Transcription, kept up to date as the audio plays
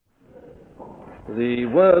The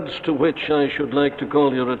words to which I should like to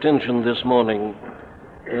call your attention this morning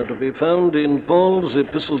are to be found in Paul's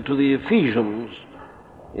epistle to the Ephesians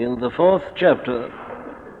in the 4th chapter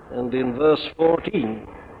and in verse 14.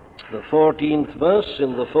 The 14th verse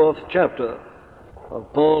in the 4th chapter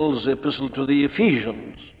of Paul's epistle to the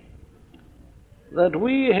Ephesians. That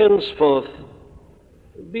we henceforth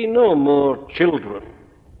be no more children,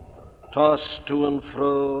 tossed to and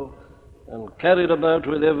fro and carried about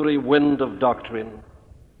with every wind of doctrine,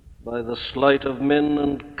 by the sleight of men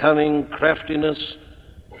and cunning craftiness,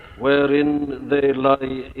 wherein they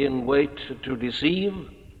lie in wait to deceive.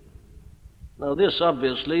 Now this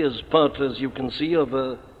obviously is part, as you can see, of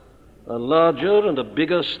a larger and a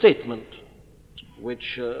bigger statement,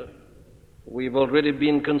 which we've already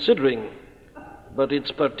been considering, but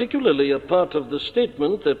it's particularly a part of the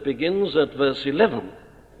statement that begins at verse 11.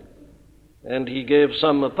 And he gave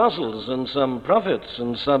some apostles and some prophets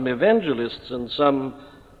and some evangelists and some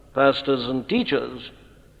pastors and teachers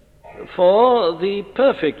for the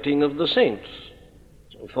perfecting of the saints,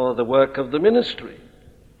 for the work of the ministry,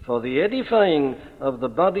 for the edifying of the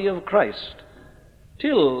body of Christ,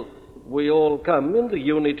 till we all come in the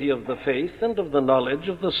unity of the faith and of the knowledge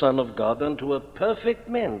of the Son of God unto a perfect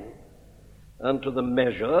man, unto the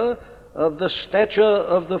measure of the stature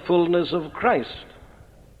of the fullness of Christ,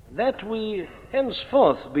 that we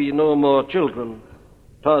henceforth be no more children,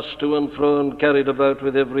 tossed to and fro and carried about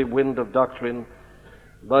with every wind of doctrine,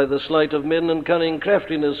 by the sleight of men and cunning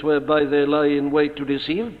craftiness whereby they lie in wait to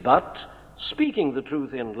deceive, but, speaking the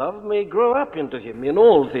truth in love, may grow up into him in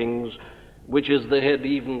all things, which is the head,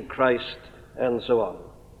 even Christ, and so on.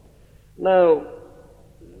 Now,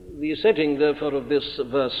 the setting, therefore, of this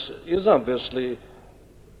verse is obviously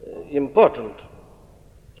important.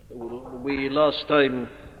 We last time,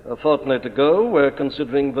 a fortnight ago, were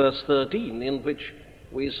considering verse 13, in which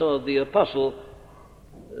we saw the apostle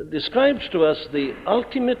describes to us the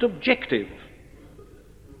ultimate objective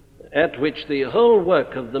at which the whole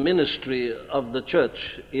work of the ministry of the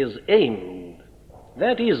church is aimed.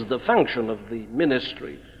 That is the function of the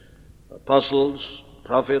ministry. Apostles,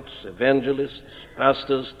 prophets, evangelists,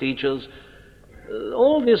 pastors, teachers,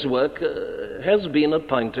 all this work has been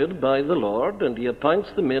appointed by the Lord, and he appoints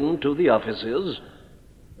the men to the offices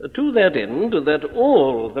to that end that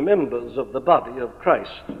all the members of the body of Christ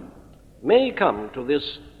may come to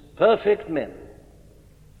this perfect man,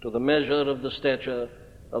 to the measure of the stature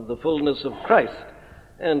of the fullness of Christ.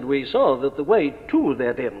 And we saw that the way to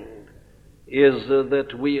that end is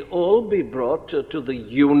that we all be brought to the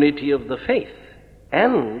unity of the faith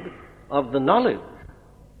and of the knowledge,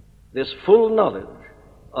 this full knowledge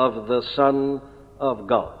of the Son of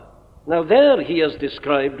God. Now there he has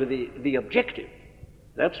described the objective.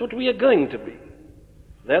 That's what we are going to be.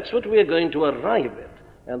 That's what we are going to arrive at.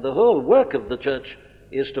 And the whole work of the church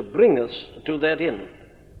is to bring us to that end.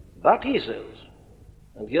 But he says,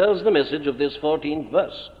 and here's the message of this 14th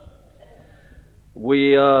verse,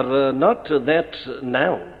 we are not that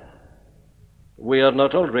now. We are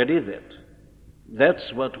not already that.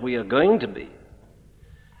 That's what we are going to be.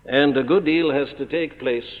 And a good deal has to take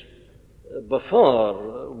place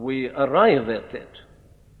before we arrive at that.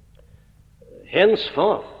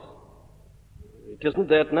 Henceforth, it isn't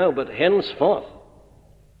that now, but henceforth.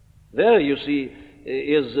 There, you see,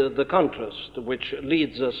 is the contrast which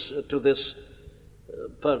leads us to this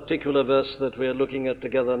particular verse that we are looking at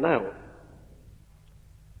together now.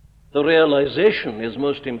 The realization is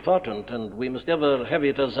most important, and we must ever have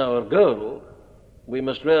it as our goal. We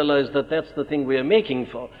must realize that that's the thing we are making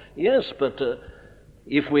for. Yes, but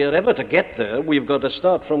if we are ever to get there, we've got to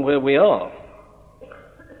start from where we are.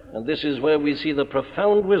 And this is where we see the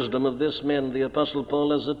profound wisdom of this man, the Apostle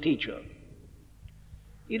Paul, as a teacher.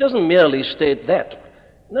 He doesn't merely state that.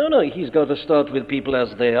 No, he's got to start with people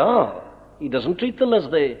as they are. He doesn't treat them as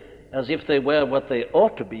if they were what they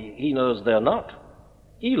ought to be. He knows they're not.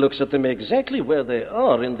 He looks at them exactly where they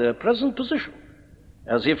are in their present position,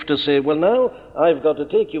 as if to say, well, now I've got to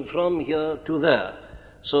take you from here to there.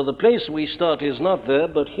 So the place we start is not there,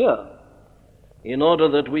 but here, in order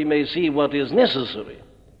that we may see what is necessary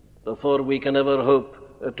before we can ever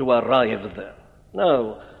hope to arrive there.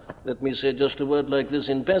 Now, let me say just a word like this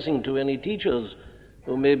in passing to any teachers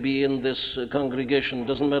who may be in this congregation.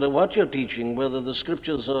 Doesn't matter what you're teaching, whether the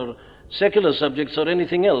scriptures or secular subjects or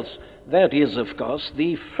anything else. That is, of course,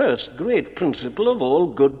 the first great principle of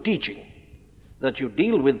all good teaching, that you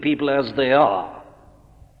deal with people as they are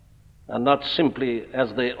and not simply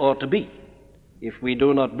as they ought to be. If we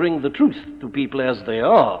do not bring the truth to people as they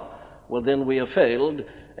are, well, then we have failed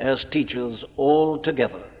as teachers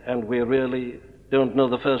altogether, and we really don't know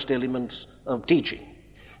the first elements of teaching.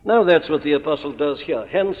 Now that's what the apostle does here,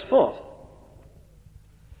 henceforth.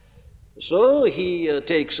 So he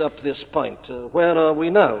takes up this point. Where are we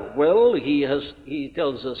now? Well, he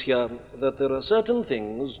tells us here that there are certain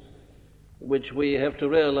things which we have to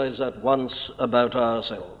realize at once about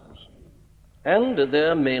ourselves. And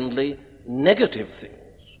they're mainly negative things.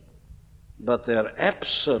 But they're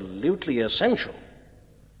absolutely essential.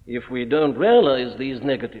 If we don't realize these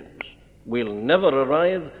negatives, we'll never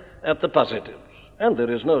arrive at the positives. And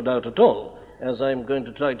there is no doubt at all, as I'm going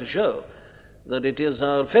to try to show, that it is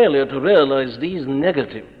our failure to realize these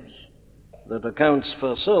negatives that accounts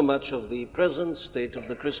for so much of the present state of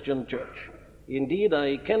the Christian church. Indeed,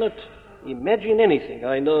 I cannot imagine anything,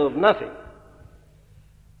 I know of nothing,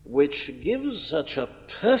 which gives such a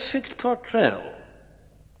perfect portrayal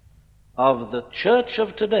of the church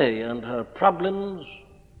of today and her problems,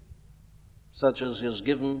 such as is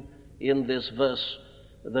given in this verse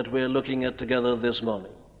that we're looking at together this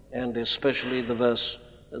morning, and especially the verse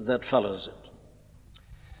that follows it.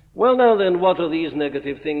 Well, now then, what are these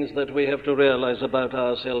negative things that we have to realize about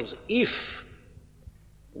ourselves if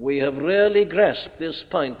we have really grasped this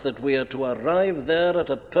point that we are to arrive there at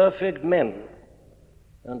a perfect man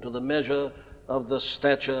and to the measure of the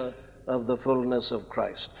stature of the fullness of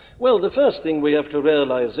Christ? Well, the first thing we have to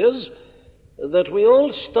realize is that we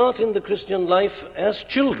all start in the Christian life as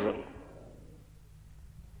children.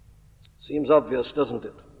 Seems obvious, doesn't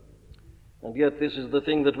it? And yet this is the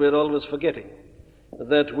thing that we're always forgetting,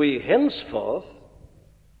 that we henceforth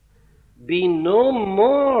be no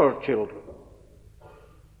more children,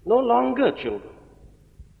 no longer children.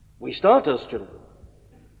 We start as children.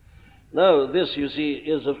 Now, this, you see,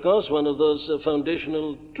 is, of course, one of those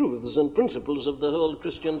foundational truths and principles of the whole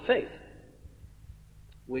Christian faith,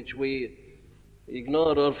 which we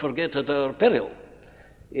ignore or forget at our peril.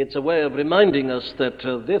 It's a way of reminding us that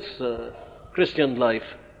this Christian life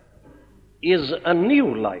is a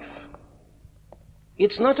new life.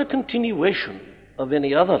 It's not a continuation of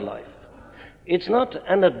any other life. It's not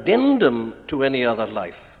an addendum to any other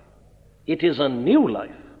life. It is a new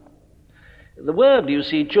life. The word, you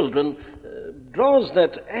see, children, draws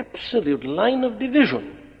that absolute line of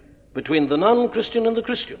division between the non-Christian and the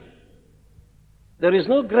Christian. There is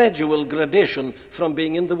no gradual gradation from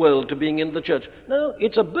being in the world to being in the church. No,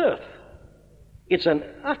 it's a birth. It's an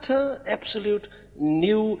utter, absolute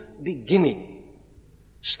new beginning,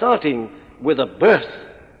 starting with a birth.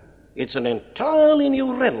 It's an entirely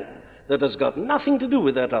new realm that has got nothing to do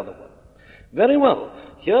with that other one. Very well.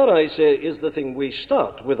 Here, I say, is the thing. We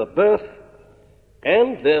start with a birth,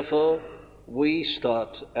 and therefore we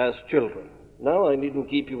start as children. Now, I needn't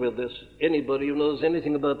keep you with this. Anybody who knows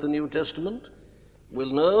anything about the New Testament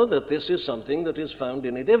will know that this is something that is found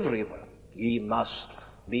in it everywhere. Ye must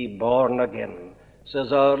be born again,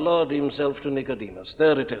 says our Lord himself to Nicodemus.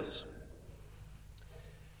 There it is.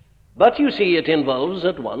 But you see, it involves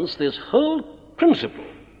at once this whole principle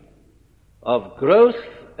of growth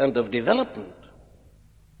and of development,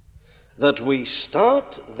 that we start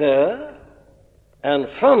there, and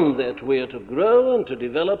from that we are to grow and to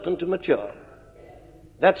develop and to mature.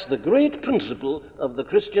 That's the great principle of the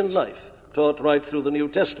Christian life, taught right through the New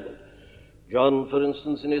Testament. John, for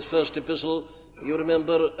instance, in his first epistle, you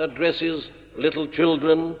remember, addresses little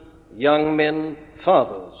children, young men,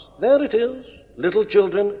 fathers. There it is. Little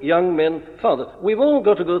children, young men, fathers. We've all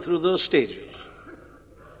got to go through those stages.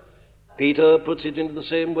 Peter puts it in the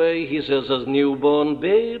same way. He says, as newborn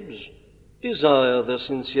babes, desire the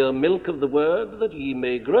sincere milk of the word, that ye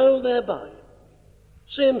may grow thereby.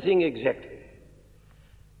 Same thing exactly.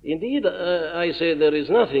 Indeed, I say there is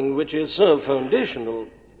nothing which is so foundational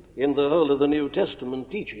in the whole of the New Testament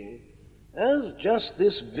teaching as just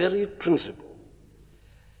this very principle,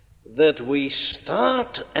 that we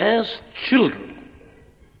start as children.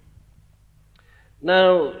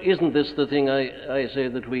 Now, isn't this the thing I say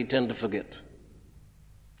that we tend to forget?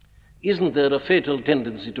 Isn't there a fatal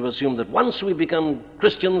tendency to assume that once we become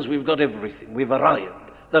Christians, we've got everything, we've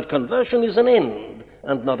arrived, that conversion is an end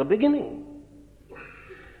and not a beginning?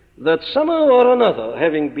 That somehow or another,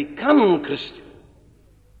 having become Christian,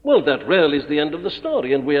 well, that really is the end of the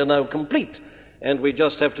story, and we are now complete. And we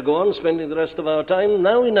just have to go on spending the rest of our time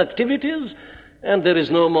now in activities, and there is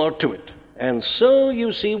no more to it. And so,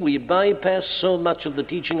 you see, we bypass so much of the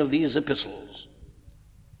teaching of these epistles.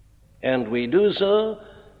 And we do so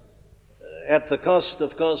at the cost,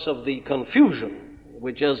 of course, of the confusion,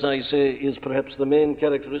 which, as I say, is perhaps the main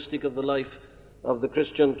characteristic of the life of the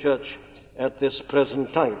Christian church at this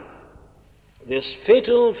present time. This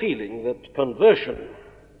fatal feeling that conversion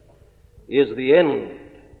is the end,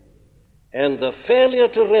 and the failure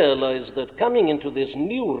to realize that coming into this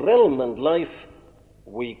new realm and life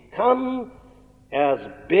We come as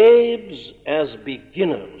babes, as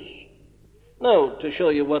beginners. Now, to show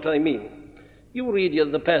you what I mean, you read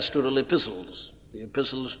the pastoral epistles, the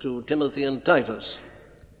epistles to Timothy and Titus,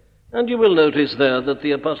 and you will notice there that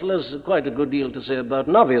the apostle has quite a good deal to say about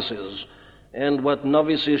novices, and what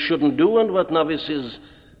novices shouldn't do, and what novices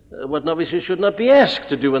should not be asked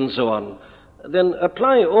to do, and so on. Then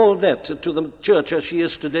apply all that to the church as she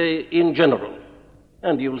is today in general,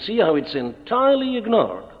 and you'll see how it's entirely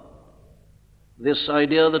ignored. This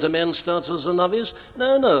idea that a man starts as a novice,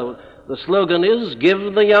 no. The slogan is,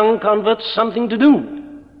 give the young converts something to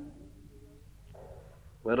do.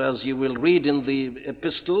 Whereas you will read in the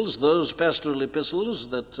epistles, those pastoral epistles,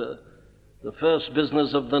 that the first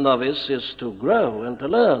business of the novice is to grow and to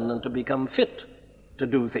learn and to become fit to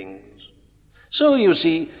do things. So you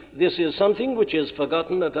see, this is something which is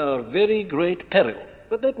forgotten at our very great peril.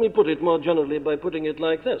 But let me put it more generally by putting it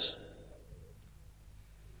like this.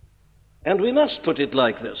 And we must put it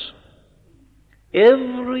like this.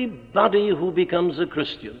 Everybody who becomes a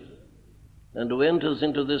Christian and who enters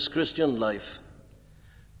into this Christian life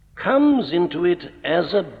comes into it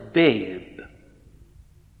as a babe.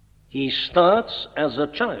 He starts as a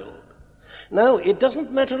child. Now, it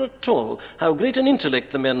doesn't matter at all how great an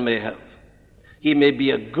intellect the man may have. He may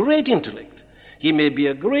be a great intellect. He may be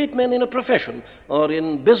a great man in a profession, or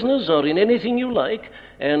in business, or in anything you like,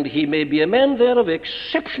 and he may be a man there of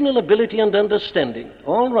exceptional ability and understanding.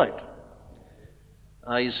 All right.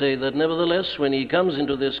 I say that nevertheless, when he comes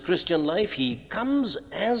into this Christian life, he comes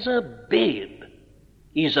as a babe.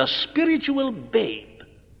 He's a spiritual babe.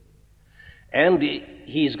 And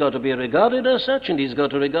he's got to be regarded as such, and he's got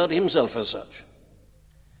to regard himself as such.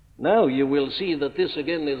 Now you will see that this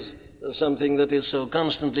again is something that is so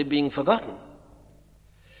constantly being forgotten.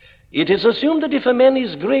 It is assumed that if a man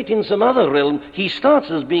is great in some other realm, he starts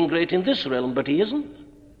as being great in this realm, but he isn't.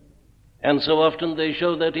 And so often they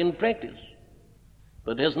show that in practice.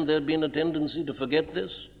 But hasn't there been a tendency to forget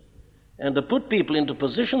this and to put people into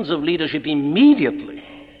positions of leadership immediately,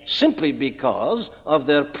 simply because of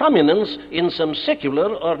their prominence in some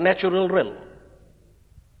secular or natural realm,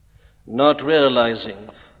 not realizing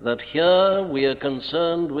that here we are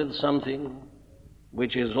concerned with something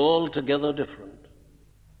which is altogether different.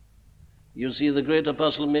 You see, the great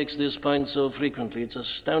apostle makes this point so frequently, it's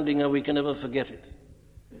astounding how we can ever forget it.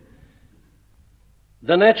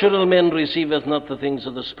 The natural man receiveth not the things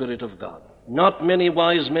of the Spirit of God. Not many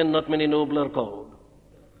wise men, not many noble are called.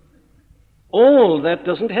 All that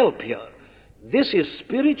doesn't help here. This is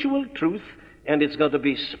spiritual truth, and it's got to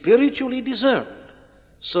be spiritually discerned,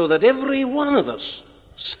 so that every one of us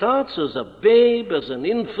starts as a babe, as an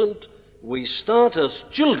infant. We start as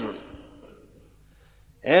children.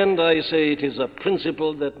 And I say it is a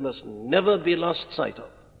principle that must never be lost sight of.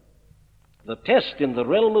 The test in the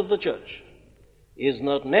realm of the church is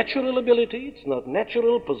not natural ability, it's not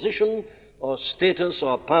natural position or status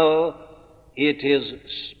or power. It is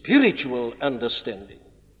spiritual understanding.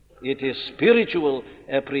 It is spiritual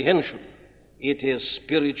apprehension. It is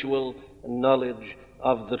spiritual knowledge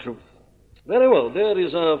of the truth. Very well, there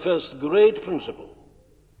is our first great principle.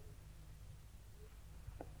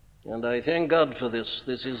 And I thank God for this.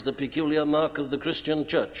 This is the peculiar mark of the Christian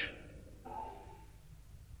church.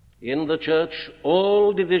 In the church,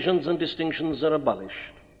 all divisions and distinctions are abolished.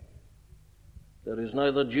 There is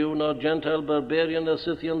neither Jew nor Gentile, barbarian nor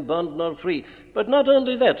Scythian, bond nor free. But not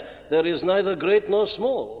only that, there is neither great nor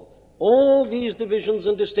small. All these divisions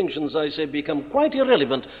and distinctions, I say, become quite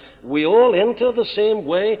irrelevant. We all enter the same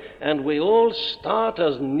way, and we all start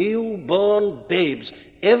as newborn babes,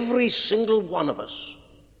 every single one of us.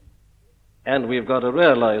 And we've got to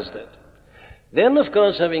realize that. Then, of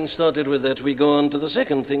course, having started with that, we go on to the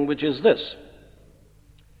second thing, which is this.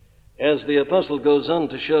 As the apostle goes on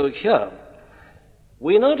to show here,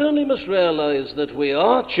 we not only must realize that we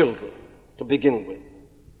are children to begin with,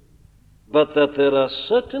 but that there are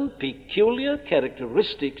certain peculiar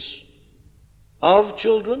characteristics of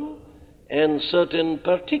children and certain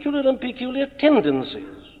particular and peculiar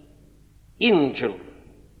tendencies in children.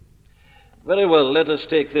 Very well, let us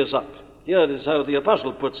take this up. Here is how the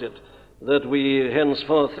apostle puts it, that we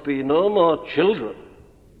henceforth be no more children.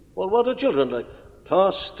 Well, what are children like?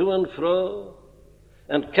 Tossed to and fro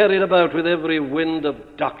and carried about with every wind of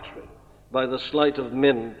doctrine by the sleight of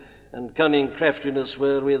men and cunning craftiness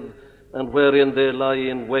wherewith and wherein they lie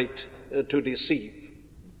in wait to deceive.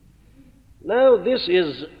 Now, this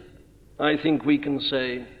is, I think we can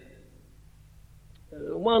say,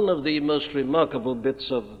 one of the most remarkable bits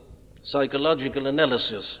of psychological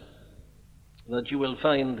analysis that you will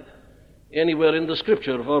find anywhere in the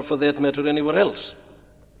Scripture, or for that matter, anywhere else.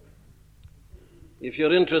 If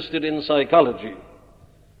you're interested in psychology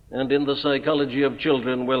and in the psychology of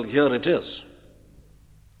children, well, here it is.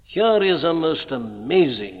 Here is a most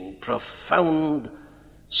amazing, profound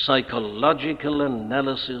psychological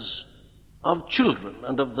analysis of children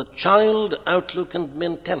and of the child outlook and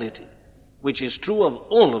mentality, which is true of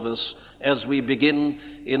all of us as we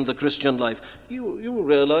begin in the Christian life. You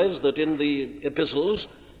realize that in the epistles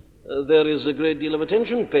there is a great deal of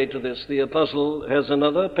attention paid to this. The apostle has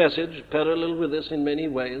another passage parallel with this in many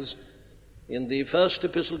ways in the first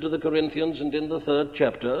epistle to the Corinthians and in the 3rd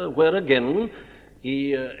chapter, where again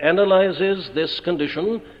he analyzes this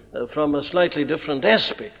condition from a slightly different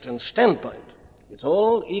aspect and standpoint. It's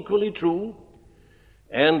all equally true,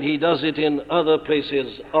 and he does it in other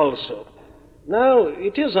places also. Now,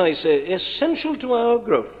 it is, I say, essential to our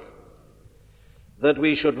growth that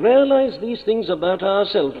we should realize these things about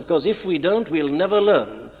ourselves, because if we don't, we'll never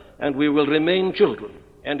learn, and we will remain children.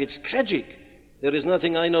 And it's tragic. There is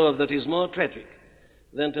nothing I know of that is more tragic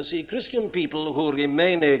than to see Christian people who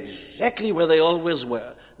remain exactly where they always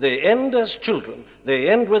were. They end as children. They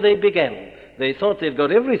end where they began. They thought they've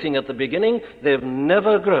got everything at the beginning. They've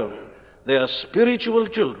never grown. They are spiritual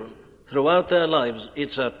children throughout their lives.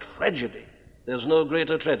 It's a tragedy. There's no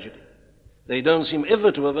greater tragedy. They don't seem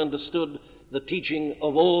ever to have understood the teaching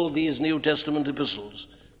of all these New Testament epistles,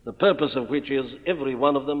 the purpose of which is, every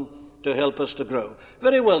one of them, to help us to grow.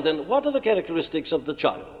 Very well, then, what are the characteristics of the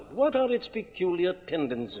child? What are its peculiar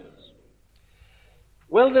tendencies?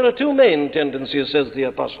 Well, there are two main tendencies, says the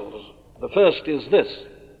apostles. The first is this: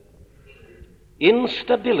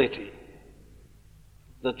 instability.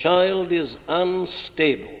 The child is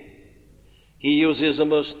unstable. He uses a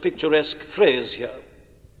most picturesque phrase here: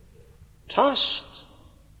 tossed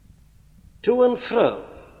to and fro,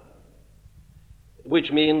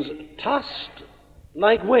 which means tossed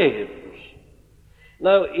like waves.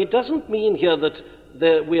 Now, it doesn't mean here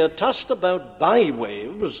that we are tossed about by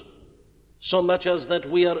waves so much as that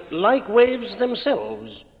we are like waves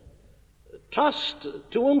themselves, tossed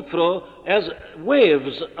to and fro as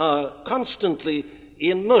waves are constantly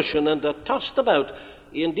in motion and are tossed about.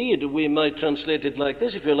 Indeed, we might translate it like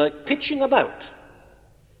this, if you like, pitching about.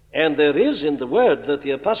 And there is in the word that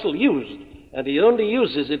the apostle used, and he only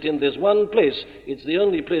uses it in this one place, it's the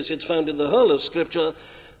only place it's found in the whole of Scripture,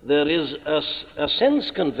 there is a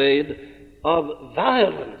sense conveyed of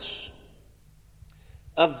violence,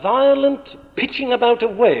 a violent pitching about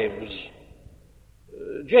of waves.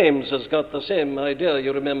 James has got the same idea,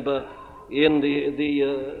 you remember, in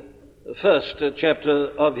the first chapter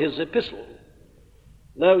of his epistle.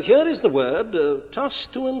 Now, here is the word,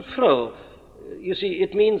 tossed to and fro. You see,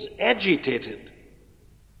 it means agitated.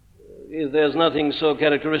 There's nothing so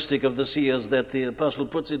characteristic of the sea as that. The apostle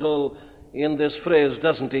puts it all in this phrase,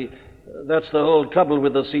 doesn't he? That's the whole trouble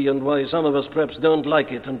with the sea, and why some of us perhaps don't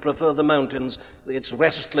like it and prefer the mountains. Its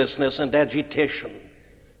restlessness and agitation,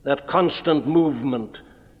 that constant movement.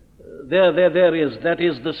 That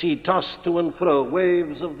is the sea, tossed to and fro,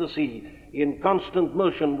 waves of the sea, in constant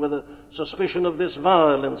motion with a suspicion of this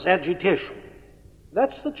violence, agitation.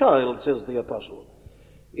 That's the child, says the apostle.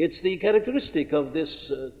 It's the characteristic of this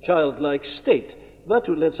childlike state. But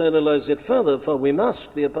let's analyze it further, for we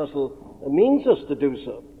must. The apostle means us to do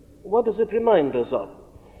so. What does it remind us of?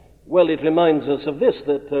 Well, it reminds us of this,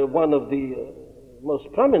 that one of the most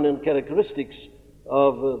prominent characteristics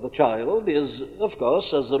of the child is, of course,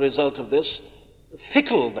 as a result of this,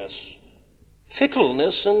 fickleness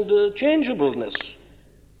and changeableness.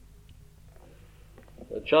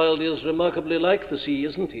 A child is remarkably like the sea,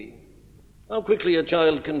 isn't he? How quickly a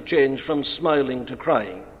child can change from smiling to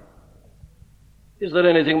crying. Is there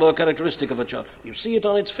anything more characteristic of a child? You see it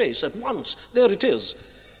on its face at once. There it is.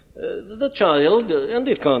 The child, and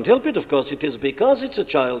it can't help it, of course, it is because it's a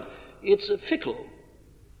child, it's fickle.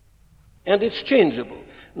 And it's changeable.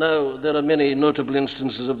 Now, there are many notable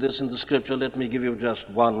instances of this in the Scripture. Let me give you just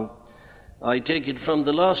one. I take it from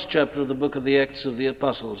the last chapter of the book of the Acts of the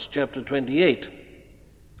Apostles, chapter 28.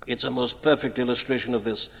 It's a most perfect illustration of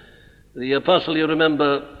this. The apostle, you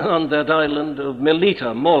remember, on that island of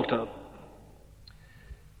Melita, Malta.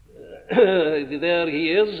 There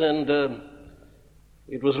he is, and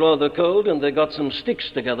it was rather cold, and they got some sticks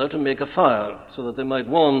together to make a fire so that they might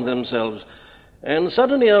warm themselves. And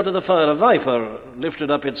suddenly out of the fire a viper lifted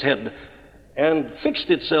up its head and fixed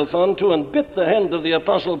itself onto and bit the hand of the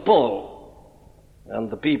apostle Paul. And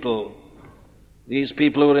the people, these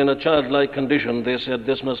people who were in a childlike condition, they said,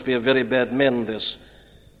 this must be a very bad man, this.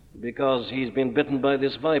 Because he's been bitten by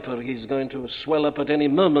this viper, he's going to swell up at any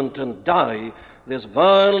moment and die, this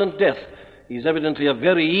violent death. He's evidently a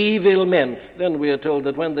very evil man. Then we are told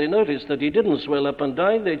that when they noticed that he didn't swell up and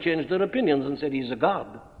die, they changed their opinions and said he's a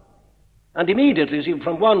god. And immediately, see,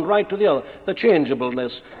 from one right to the other, the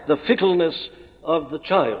changeableness, the fickleness of the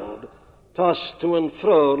child, tossed to and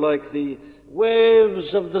fro like the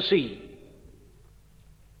waves of the sea.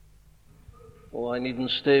 Oh, I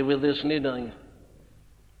needn't stay with this, need I?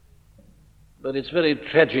 But it's very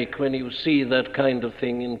tragic when you see that kind of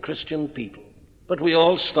thing in Christian people. But we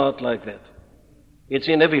all start like that. It's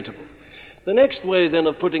inevitable. The next way, then,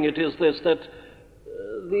 of putting it is this, that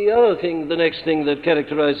the next thing that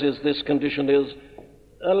characterizes this condition is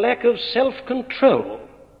a lack of self-control.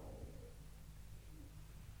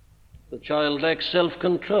 The child lacks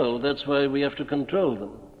self-control. That's why we have to control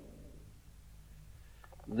them.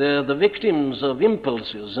 They're the victims of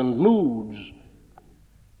impulses and moods.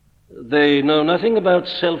 They know nothing about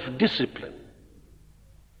self-discipline.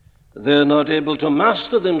 They're not able to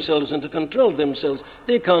master themselves and to control themselves.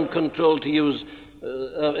 They can't control, to use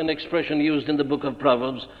an expression used in the book of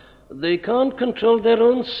Proverbs, they can't control their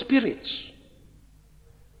own spirits.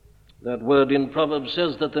 That word in Proverbs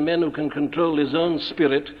says that the man who can control his own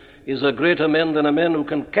spirit is a greater man than a man who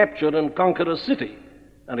can capture and conquer a city.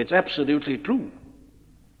 And it's absolutely true.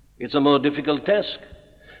 It's a more difficult task.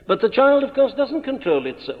 But the child, of course, doesn't control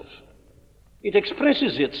itself. It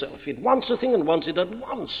expresses itself. It wants a thing and wants it at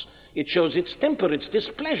once. It shows its temper, its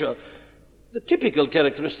displeasure. The typical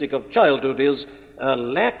characteristic of childhood is a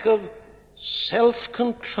lack of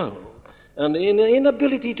self-control, an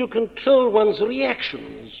inability to control one's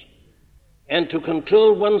reactions and to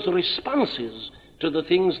control one's responses to the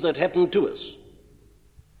things that happen to us.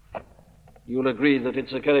 You'll agree that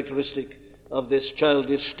it's a characteristic of this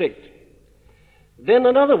childish state. Then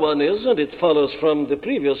another one is, and it follows from the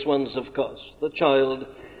previous ones, of course, the child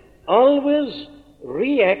always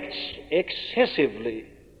reacts excessively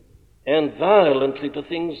and violently to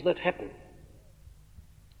things that happen.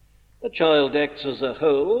 The child acts as a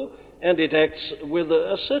whole, and it acts with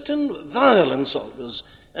a certain violence always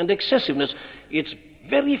and excessiveness. It's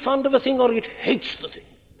very fond of a thing or it hates the thing.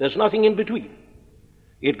 There's nothing in between.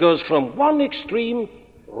 It goes from one extreme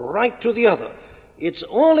right to the other. It's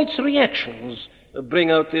all its reactions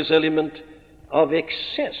bring out this element of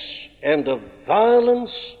excess and of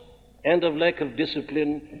violence and of lack of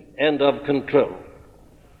discipline and of control.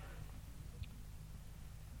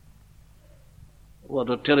 What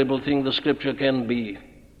a terrible thing the Scripture can be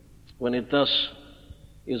when it thus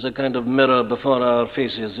is a kind of mirror before our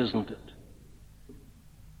faces, isn't it?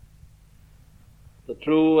 The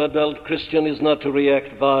true adult Christian is not to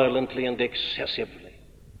react violently and excessively.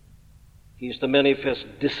 He is to manifest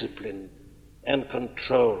discipline and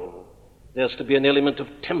control. There's to be an element of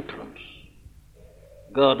temperance.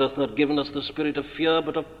 God hath not given us the spirit of fear,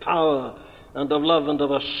 but of power and of love and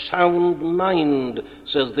of a sound mind,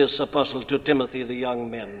 says this apostle to Timothy, the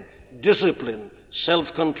young man. Discipline,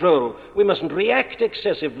 self-control. We mustn't react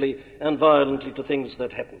excessively and violently to things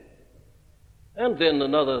that happen. And then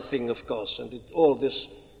another thing, of course, and all this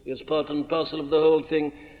is part and parcel of the whole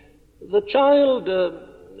thing. The child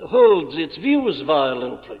holds its views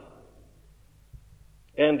violently,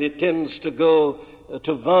 and it tends to go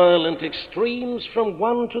to violent extremes from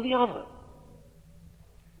one to the other.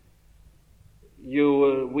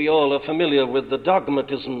 We all are familiar with the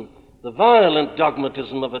dogmatism, the violent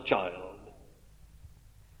dogmatism of a child.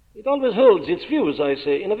 It always holds its views, I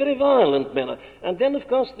say, in a very violent manner. And then, of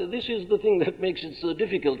course, this is the thing that makes it so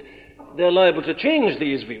difficult. They're liable to change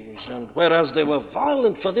these views, and whereas they were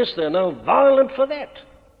violent for this, they're now violent for that.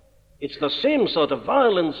 It's the same sort of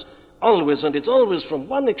violence always, and it's always from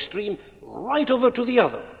one extreme right over to the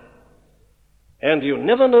other. And you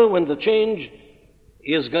never know when the change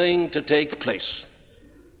is going to take place.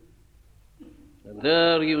 And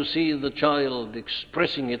there you see the child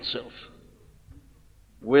expressing itself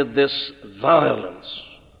with this violence.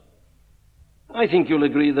 I think you'll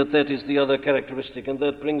agree that that is the other characteristic, and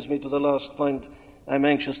that brings me to the last point I'm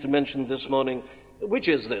anxious to mention this morning, which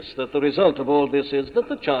is this, that the result of all this is that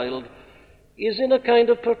the child is in a kind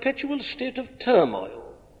of perpetual state of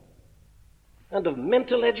turmoil and of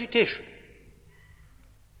mental agitation.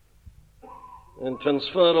 And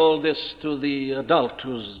transfer all this to the adult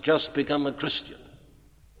who's just become a Christian.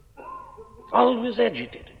 Always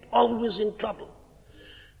agitated, always in trouble.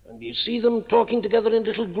 And you see them talking together in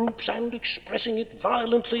little groups and expressing it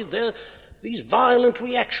violently. These violent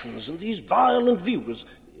reactions and these violent views.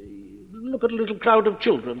 Look at a little crowd of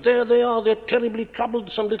children. There they are. They're terribly troubled.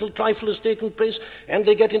 Some little trifle has taken place, and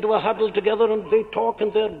they get into a huddle together and they talk,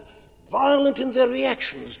 and they're violent in their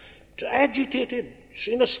reactions, agitated,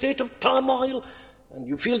 in a state of turmoil. And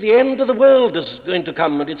you feel the end of the world is going to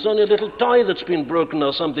come, and it's only a little toy that's been broken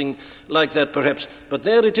or something like that, perhaps. But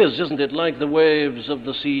there it is, isn't it, like the waves of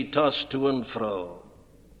the sea tossed to and fro.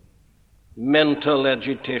 Mental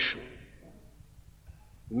agitation.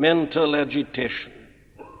 Mental agitation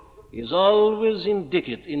is always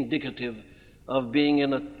indicative of being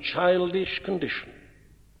in a childish condition.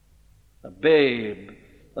 A babe,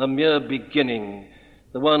 a mere beginning,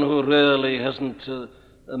 the one who really hasn't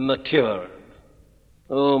matured.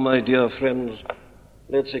 Oh, my dear friends,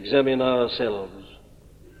 let's examine ourselves.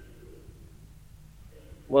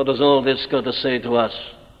 What has all this got to say to us?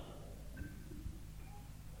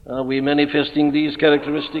 Are we manifesting these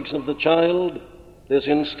characteristics of the child? This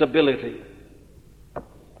instability,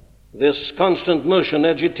 this constant motion,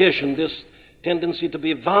 agitation, this tendency to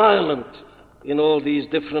be violent in all these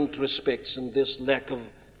different respects, and this lack of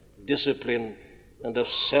discipline and of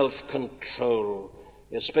self-control,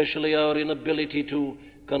 especially our inability to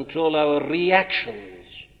control our reactions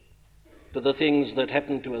to the things that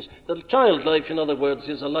happen to us. The child life, in other words,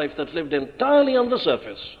 is a life that's lived entirely on the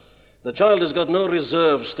surface. The child has got no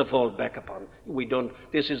reserves to fall back upon.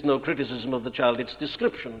 This is no criticism of the child, it's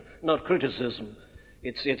description, not criticism.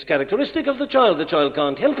 It's characteristic of the child. The child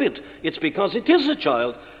can't help it. It's because it is a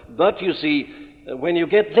child. But you see, when you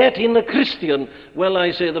get that in a Christian, well, I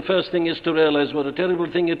say the first thing is to realize what a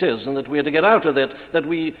terrible thing it is, and that we are to get out of that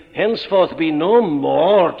we henceforth be no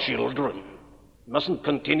more children. Mustn't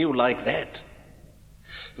continue like that.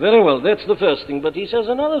 Very well, that's the first thing. But he says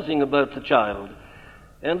another thing about the child.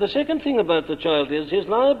 And the second thing about the child is his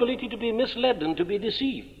liability to be misled and to be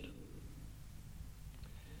deceived.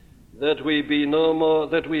 That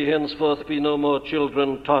we henceforth be no more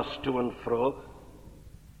children tossed to and fro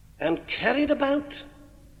and carried about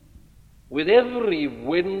with every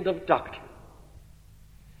wind of doctrine.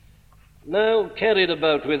 Now, carried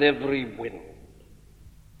about with every wind.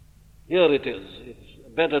 Here it is. A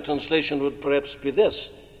better translation would perhaps be this: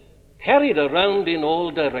 carried around in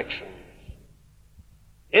all directions.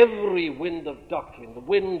 Every wind of doctrine. The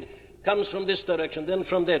wind comes from this direction, then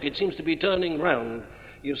from that. It seems to be turning round.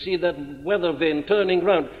 You see that weather vane turning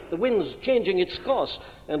round. The wind's changing its course.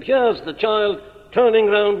 And here's the child turning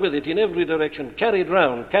round with it in every direction, carried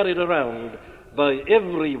around by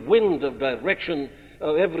every wind of direction,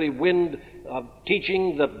 every wind of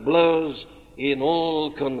teaching that blows in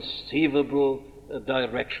all conceivable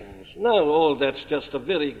directions. Now, all that's just a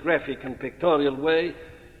very graphic and pictorial way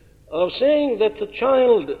of saying that the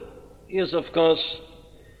child is, of course,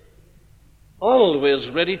 always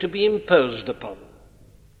ready to be imposed upon.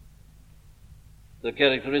 The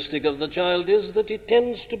characteristic of the child is that it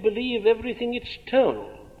tends to believe everything it's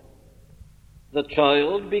told. The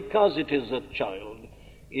child, because it is a child,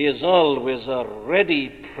 is always a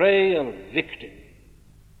ready prey and victim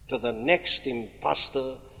to the next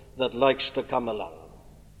impostor that likes to come along.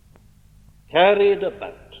 Carried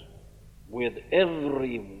about with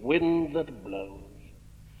every wind that blows.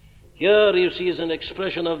 Here you see is an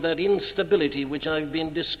expression of that instability which I've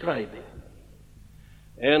been describing.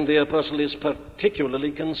 And the apostle is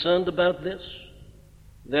particularly concerned about this.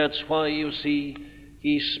 That's why you see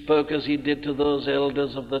he spoke as he did to those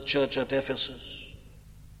elders of the church at Ephesus,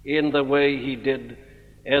 in the way he did,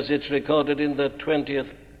 as it's recorded in the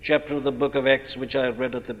 20th chapter of the book of Acts, which I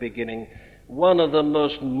read at the beginning, one of the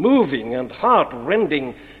most moving and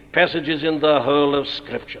heart-rending passages in the whole of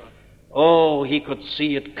Scripture. Oh, he could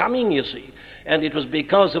see it coming, you see, and it was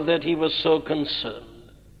because of that he was so concerned.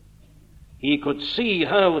 He could see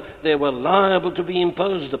how they were liable to be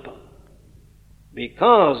imposed upon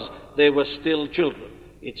because they were still children.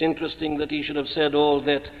 It's interesting that he should have said all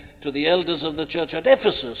that to the elders of the church at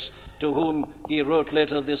Ephesus, to whom he wrote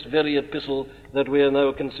later this very epistle that we are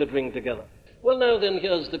now considering together. Well, now then,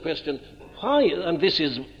 here's the question. Why, and this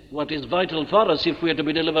is what is vital for us if we are to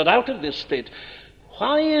be delivered out of this state,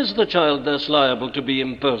 why is the child thus liable to be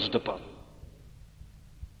imposed upon?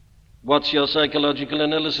 What's your psychological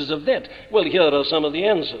analysis of that? Well, here are some of the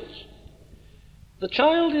answers. The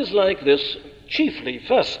child is like this chiefly,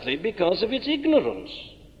 firstly, because of its ignorance.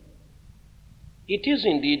 It is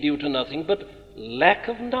indeed due to nothing but lack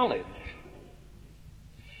of knowledge.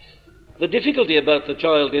 The difficulty about the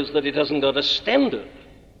child is that it hasn't got a standard.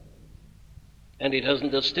 And it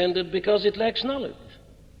hasn't a standard because it lacks knowledge.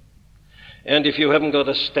 And if you haven't got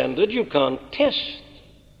a standard, you can't test.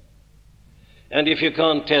 And if you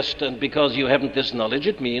can't test, and because you haven't this knowledge,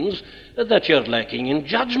 it means that you're lacking in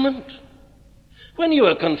judgment. When you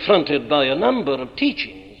are confronted by a number of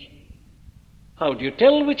teachings, how do you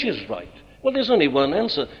tell which is right? Well, there's only one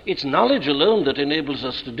answer. It's knowledge alone that enables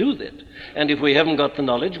us to do that. And if we haven't got the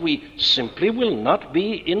knowledge, we simply will not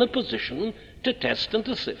be in a position to test and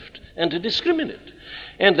to sift and to discriminate.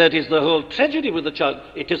 And that is the whole tragedy with the child.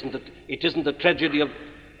 It isn't the tragedy of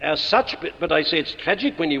as such, but I say it's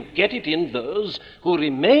tragic when you get it in those who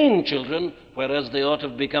remain children, whereas they ought to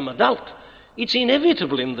have become adult. It's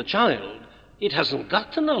inevitable in the child. It hasn't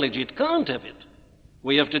got the knowledge. It can't have it.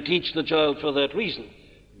 We have to teach the child for that reason.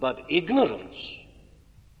 But ignorance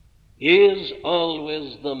is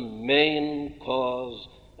always the main cause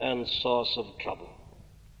and source of trouble.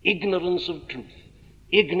 Ignorance of truth,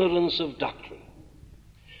 ignorance of doctrine.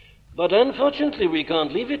 But unfortunately, we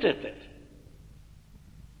can't leave it at that.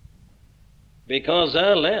 Because,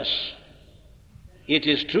 alas, it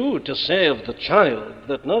is true to say of the child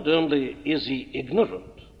that not only is he ignorant,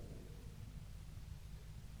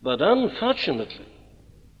 but unfortunately,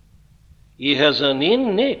 he has an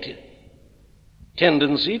innate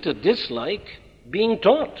tendency to dislike being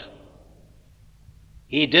taught.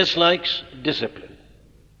 He dislikes discipline.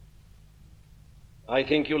 I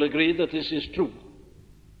think you'll agree that this is true.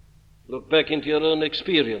 Look back into your own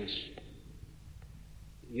experience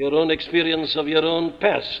of your own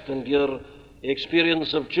past and your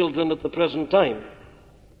experience of children at the present time.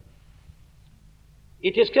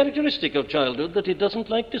 It is characteristic of childhood that it doesn't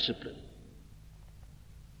like discipline.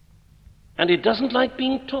 And it doesn't like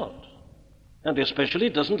being taught. And especially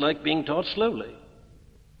it doesn't like being taught slowly.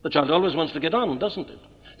 The child always wants to get on, doesn't it?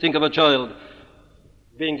 Think of a child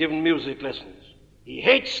being given music lessons. He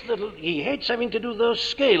hates having to do those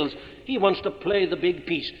scales. He wants to play the big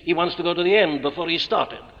piece. He wants to go to the end before he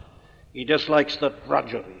started. He dislikes the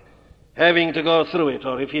drudgery, having to go through it.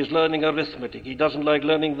 Or if he's learning arithmetic, he doesn't like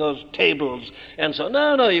learning those tables. And so,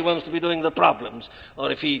 no, he wants to be doing the problems.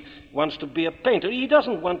 Or if he wants to be a painter, he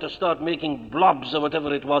doesn't want to start making blobs or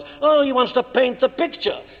whatever it was. Oh, he wants to paint the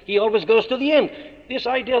picture. He always goes to the end. This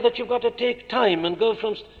idea that you've got to take time and go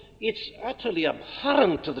from... It's utterly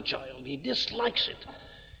abhorrent to the child. He dislikes it.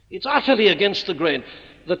 It's utterly against the grain.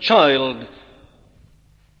 The child...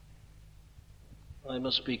 I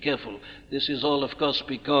must be careful. This is all, of course,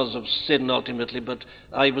 because of sin ultimately, but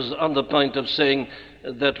I was on the point of saying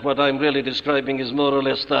that what I'm really describing is more or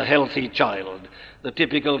less the healthy child, the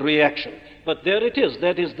typical reaction. But there it is.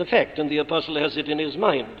 That is the fact, and the apostle has it in his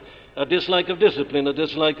mind. A dislike of discipline, a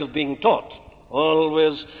dislike of being taught.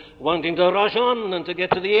 Always wanting to rush on and to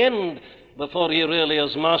get to the end before he really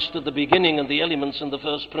has mastered the beginning and the elements and the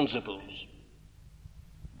first principles.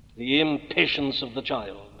 The impatience of the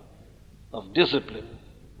child, of discipline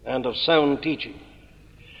and of sound teaching.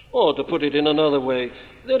 Or to put it in another way,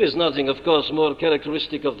 there is nothing, of course, more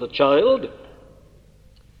characteristic of the child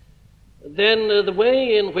than the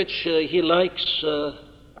way in which he likes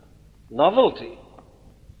novelty,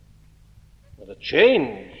 or a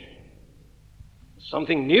change,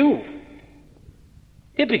 something new.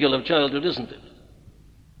 Typical of childhood, isn't it?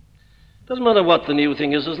 Doesn't matter what the new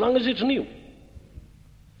thing is, as long as it's new.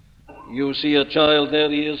 You see a child, there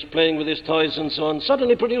he is, playing with his toys and so on,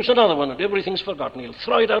 suddenly produce another one and everything's forgotten. He'll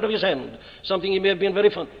throw it out of his hand, something he may have been very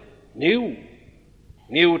fond. New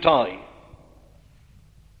toy.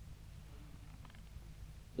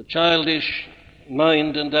 The childish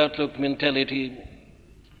mind and outlook mentality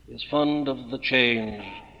is fond of the change,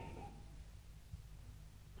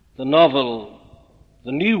 the novel,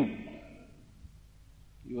 the new.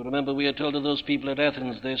 You remember we had told of those people at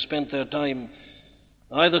Athens, they spent their time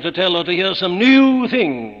either to tell or to hear some new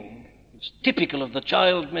thing. It's typical of the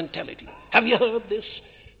child mentality. Have you heard this?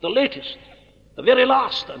 The latest, the very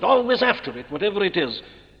last, and always after it, whatever it is.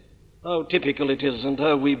 How typical it is and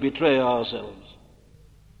how we betray ourselves.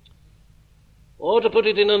 Or to put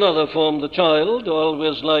it in another form, the child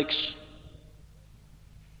always likes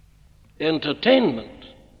entertainment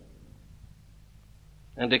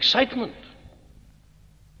and excitement.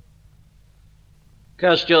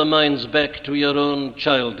 Cast your minds back to your own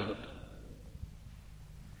childhood.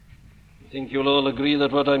 I think you'll all agree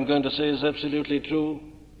that what I'm going to say is absolutely true.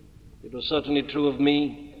 It was certainly true of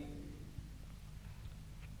me.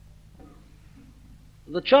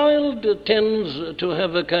 The child tends to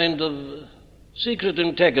have a kind of secret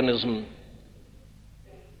antagonism,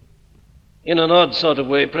 in an odd sort of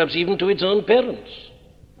way, perhaps even to its own parents,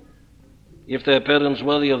 if their parents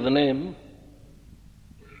worthy of the name.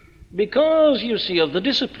 Because, you see, of the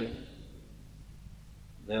discipline.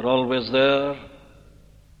 They're always there,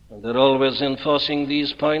 and they're always enforcing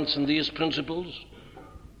these points and these principles.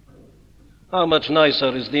 How much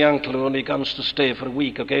nicer is the uncle who only comes to stay for a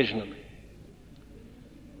week occasionally,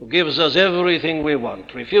 who gives us everything we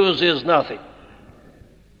want, refuses nothing.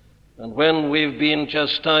 And when we've been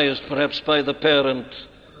chastised, perhaps by the parent,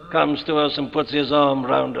 comes to us and puts his arm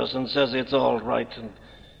round us and says it's all right, and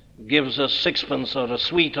gives us sixpence or a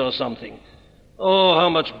sweet or something. Oh, how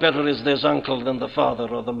much better is this uncle than the father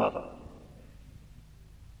or the mother?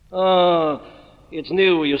 Ah, it's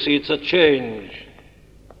new, you see, it's a change.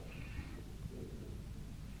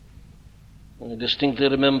 I distinctly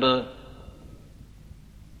remember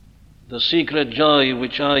the secret joy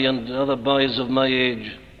which I and other boys of my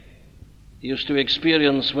age used to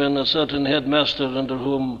experience when a certain headmaster under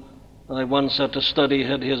whom I once had to study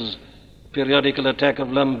had his periodical attack of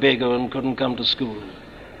lumbago and couldn't come to school.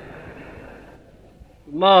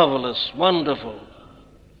 Marvelous, wonderful,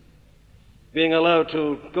 being allowed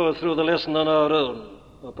to go through the lesson on our own,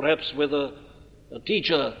 or perhaps with a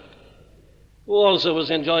teacher who also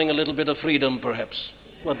was enjoying a little bit of freedom, perhaps.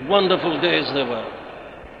 What wonderful days they were.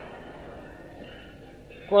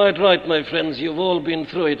 Quite right, my friends, you've all been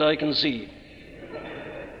through it, I can see.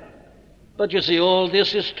 But you see, all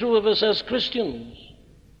this is true of us as Christians.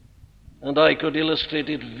 And I could illustrate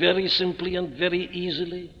it very simply and very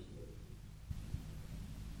easily.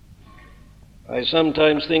 I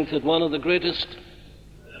sometimes think that one of the greatest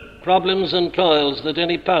problems and trials that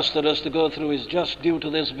any pastor has to go through is just due to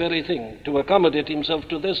this very thing, to accommodate himself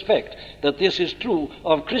to this fact, that this is true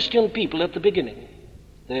of Christian people at the beginning.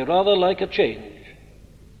 They rather like a change.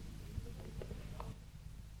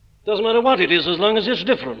 Doesn't matter what it is, as long as it's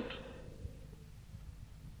different.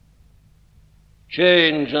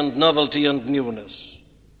 Change and novelty and newness.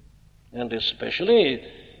 And especially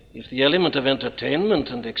if the element of entertainment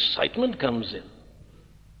and excitement comes in.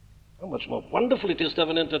 How much more wonderful it is to have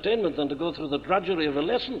an entertainment than to go through the drudgery of a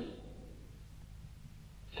lesson.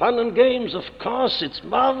 Fun and games, of course, it's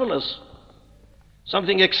marvelous.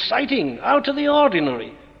 Something exciting, out of the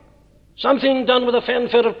ordinary. Something done with a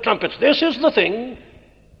fanfare of trumpets. This is the thing.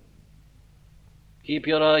 Keep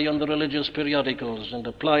your eye on the religious periodicals and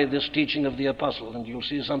apply this teaching of the apostle, and you'll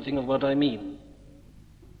see something of what I mean.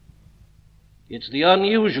 It's the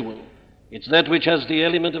unusual. It's that which has the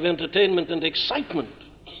element of entertainment and excitement,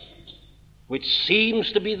 which seems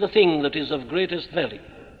to be the thing that is of greatest value.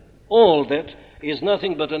 All that is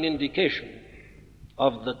nothing but an indication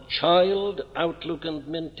of the child outlook and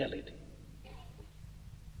mentality.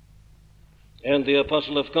 And the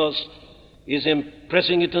apostle, of course, is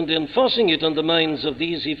impressing it and enforcing it on the minds of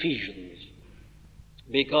these Ephesians,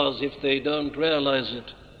 because if they don't realize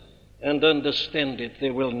it and understand it, they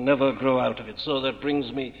will never grow out of it. So that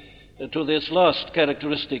brings me to this last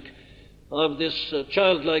characteristic of this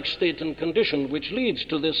childlike state and condition, which leads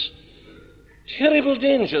to this terrible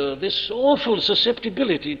danger, this awful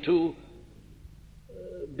susceptibility to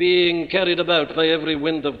being carried about by every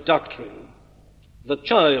wind of doctrine. The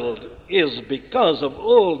child is, because of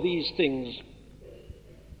all these things,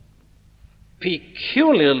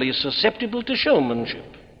 peculiarly susceptible to showmanship.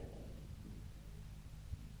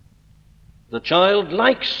 The child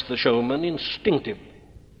likes the showman instinctively.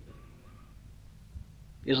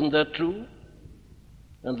 Isn't that true?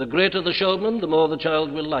 And the greater the showman, the more the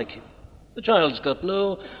child will like him. The child's got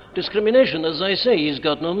no discrimination, as I say. He's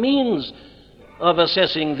got no means of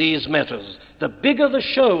assessing these matters. The bigger the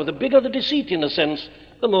show, the bigger the deceit, in a sense,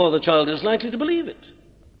 the more the child is likely to believe it.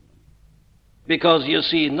 Because, you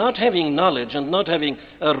see, not having knowledge and not having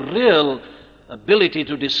a real ability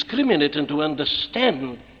to discriminate and to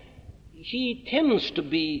understand, he tends to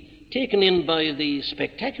be taken in by the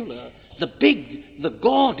spectacular, the big, the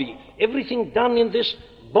gaudy, everything done in this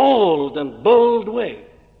bald and bold way.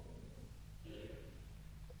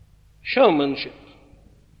 Showmanship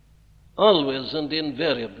always and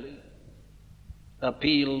invariably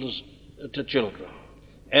appeals to children.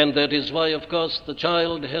 And that is why, of course, the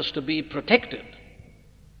child has to be protected.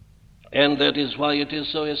 And that is why it is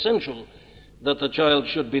so essential that the child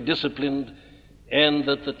should be disciplined and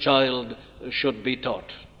that the child should be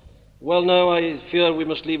taught. Well, now, I fear we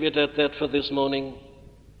must leave it at that for this morning.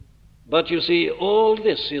 But you see, all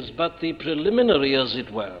this is but the preliminary, as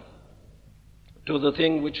it were, to the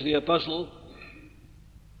thing which the apostle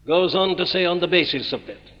goes on to say on the basis of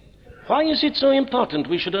that. Why is it so important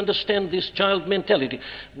we should understand this child mentality?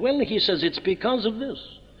 Well, he says it's because of this.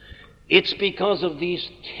 It's because of these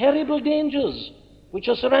terrible dangers which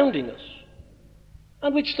are surrounding us,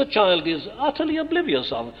 and which the child is utterly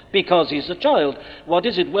oblivious of, because he's a child. What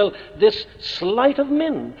is it? Well, this sleight of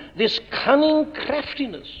men, this cunning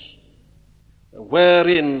craftiness,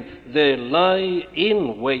 wherein they lie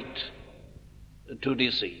in wait to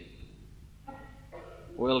deceive.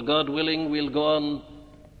 Well, God willing, we'll go on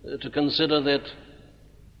to consider that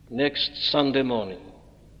next Sunday morning.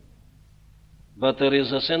 But there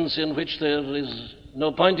is a sense in which there is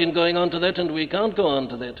no point in going on to that, and we can't go on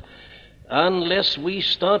to that unless we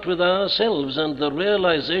start with ourselves and the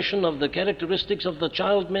realization of the characteristics of the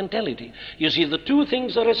child mentality. You see, the two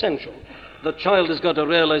things are essential. The child has got to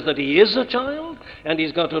realize that he is a child, and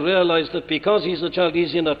he's got to realize that because he's a child,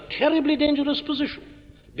 he's in a terribly dangerous position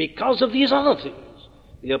because of these other things.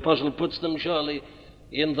 The apostle puts them surely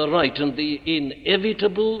in the right and the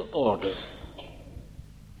inevitable order.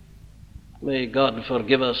 May God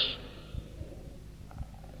forgive us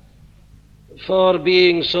for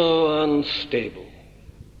being so unstable,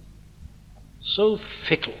 so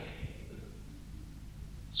fickle,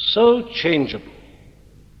 so changeable,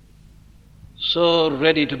 so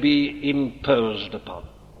ready to be imposed upon,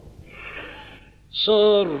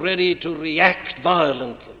 so ready to react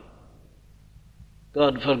violently.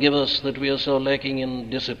 God forgive us that we are so lacking in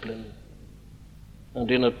discipline and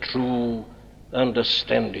in a true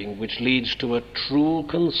understanding which leads to a true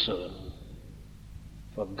concern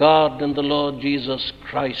for God and the Lord Jesus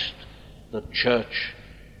Christ, the church,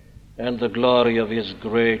 and the glory of his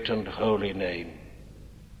great and holy name.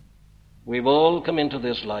 We've all come into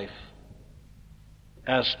this life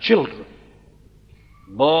as children,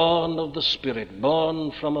 born of the Spirit,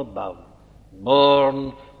 born from above,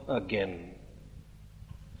 born again.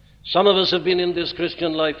 Some of us have been in this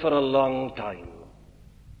Christian life for a long time.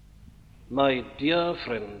 My dear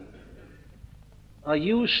friend, are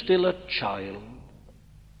you still a child?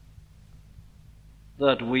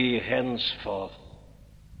 That we henceforth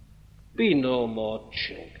be no more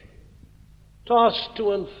children, tossed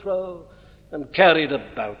to and fro and carried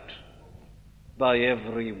about by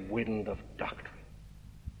every wind of doctrine.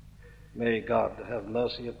 May God have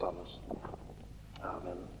mercy upon us.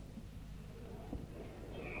 Amen.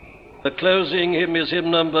 The closing hymn is hymn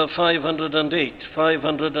number 508.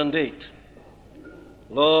 508.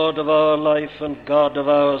 Lord of our life and God of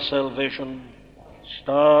our salvation,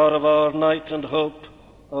 star of our night and hope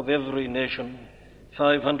of every nation.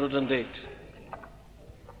 508.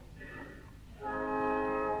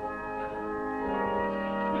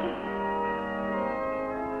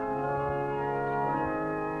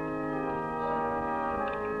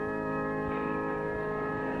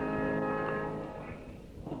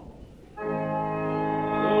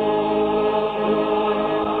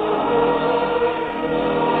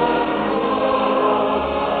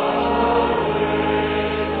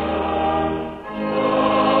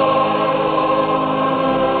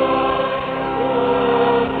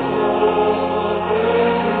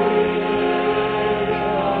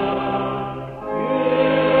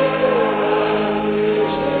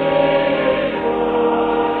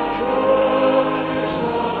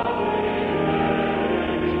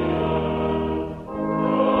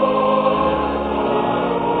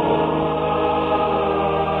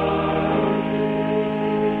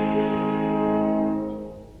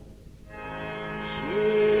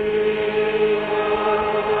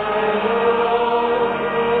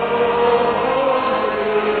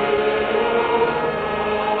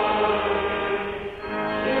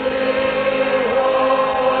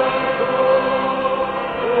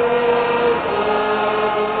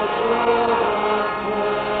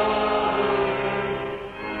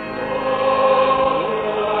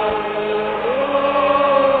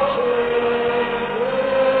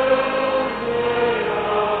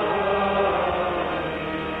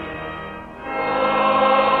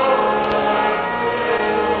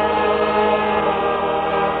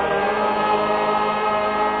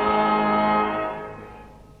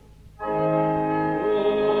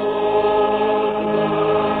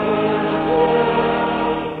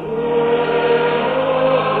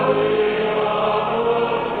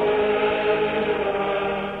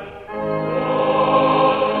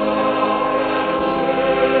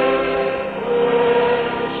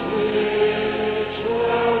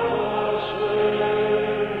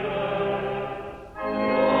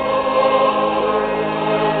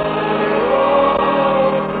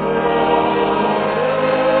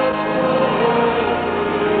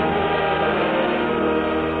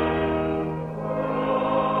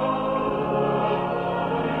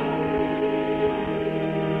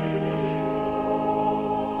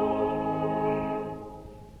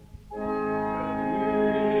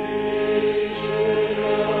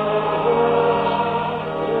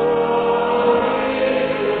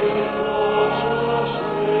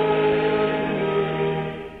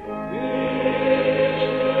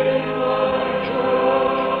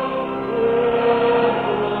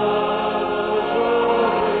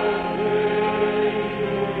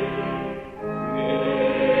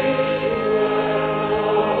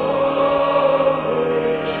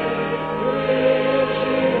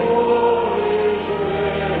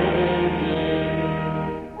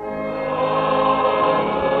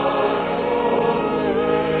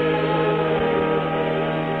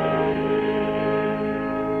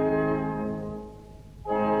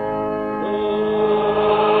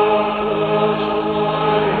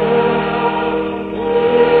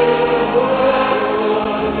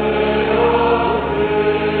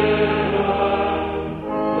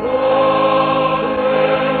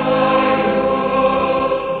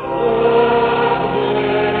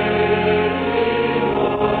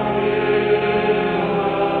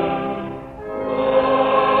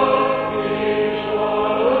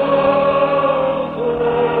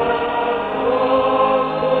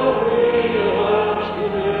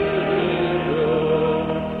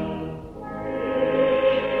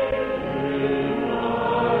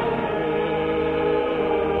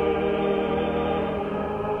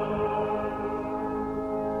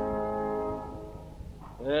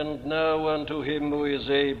 And now unto him who is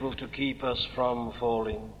able to keep us from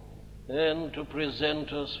falling, and to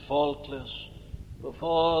present us faultless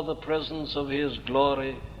before the presence of his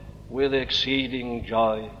glory with exceeding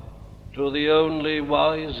joy. To the only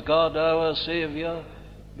wise God our Saviour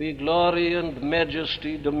be glory and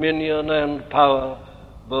majesty, dominion and power,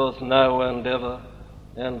 both now and ever.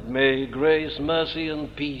 And may grace, mercy,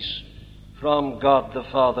 and peace from God the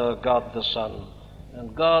Father, God the Son,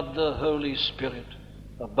 and God the Holy Spirit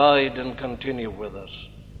abide and continue with us,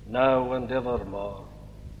 now and evermore.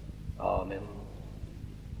 Amen.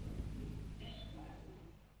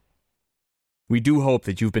 We do hope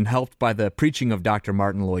that you've been helped by the preaching of Dr.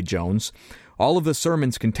 Martyn Lloyd-Jones. All of the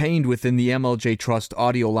sermons contained within the MLJ Trust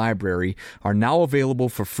audio library are now available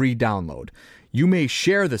for free download. You may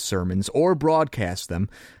share the sermons or broadcast them.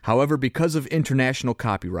 However, because of international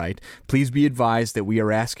copyright, please be advised that we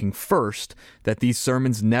are asking first that these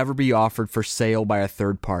sermons never be offered for sale by a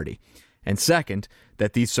third party. And second,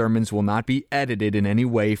 that these sermons will not be edited in any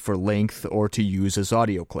way for length or to use as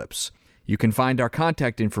audio clips. You can find our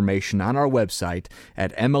contact information on our website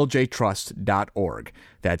at mljtrust.org.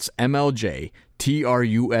 That's mljtrust.org.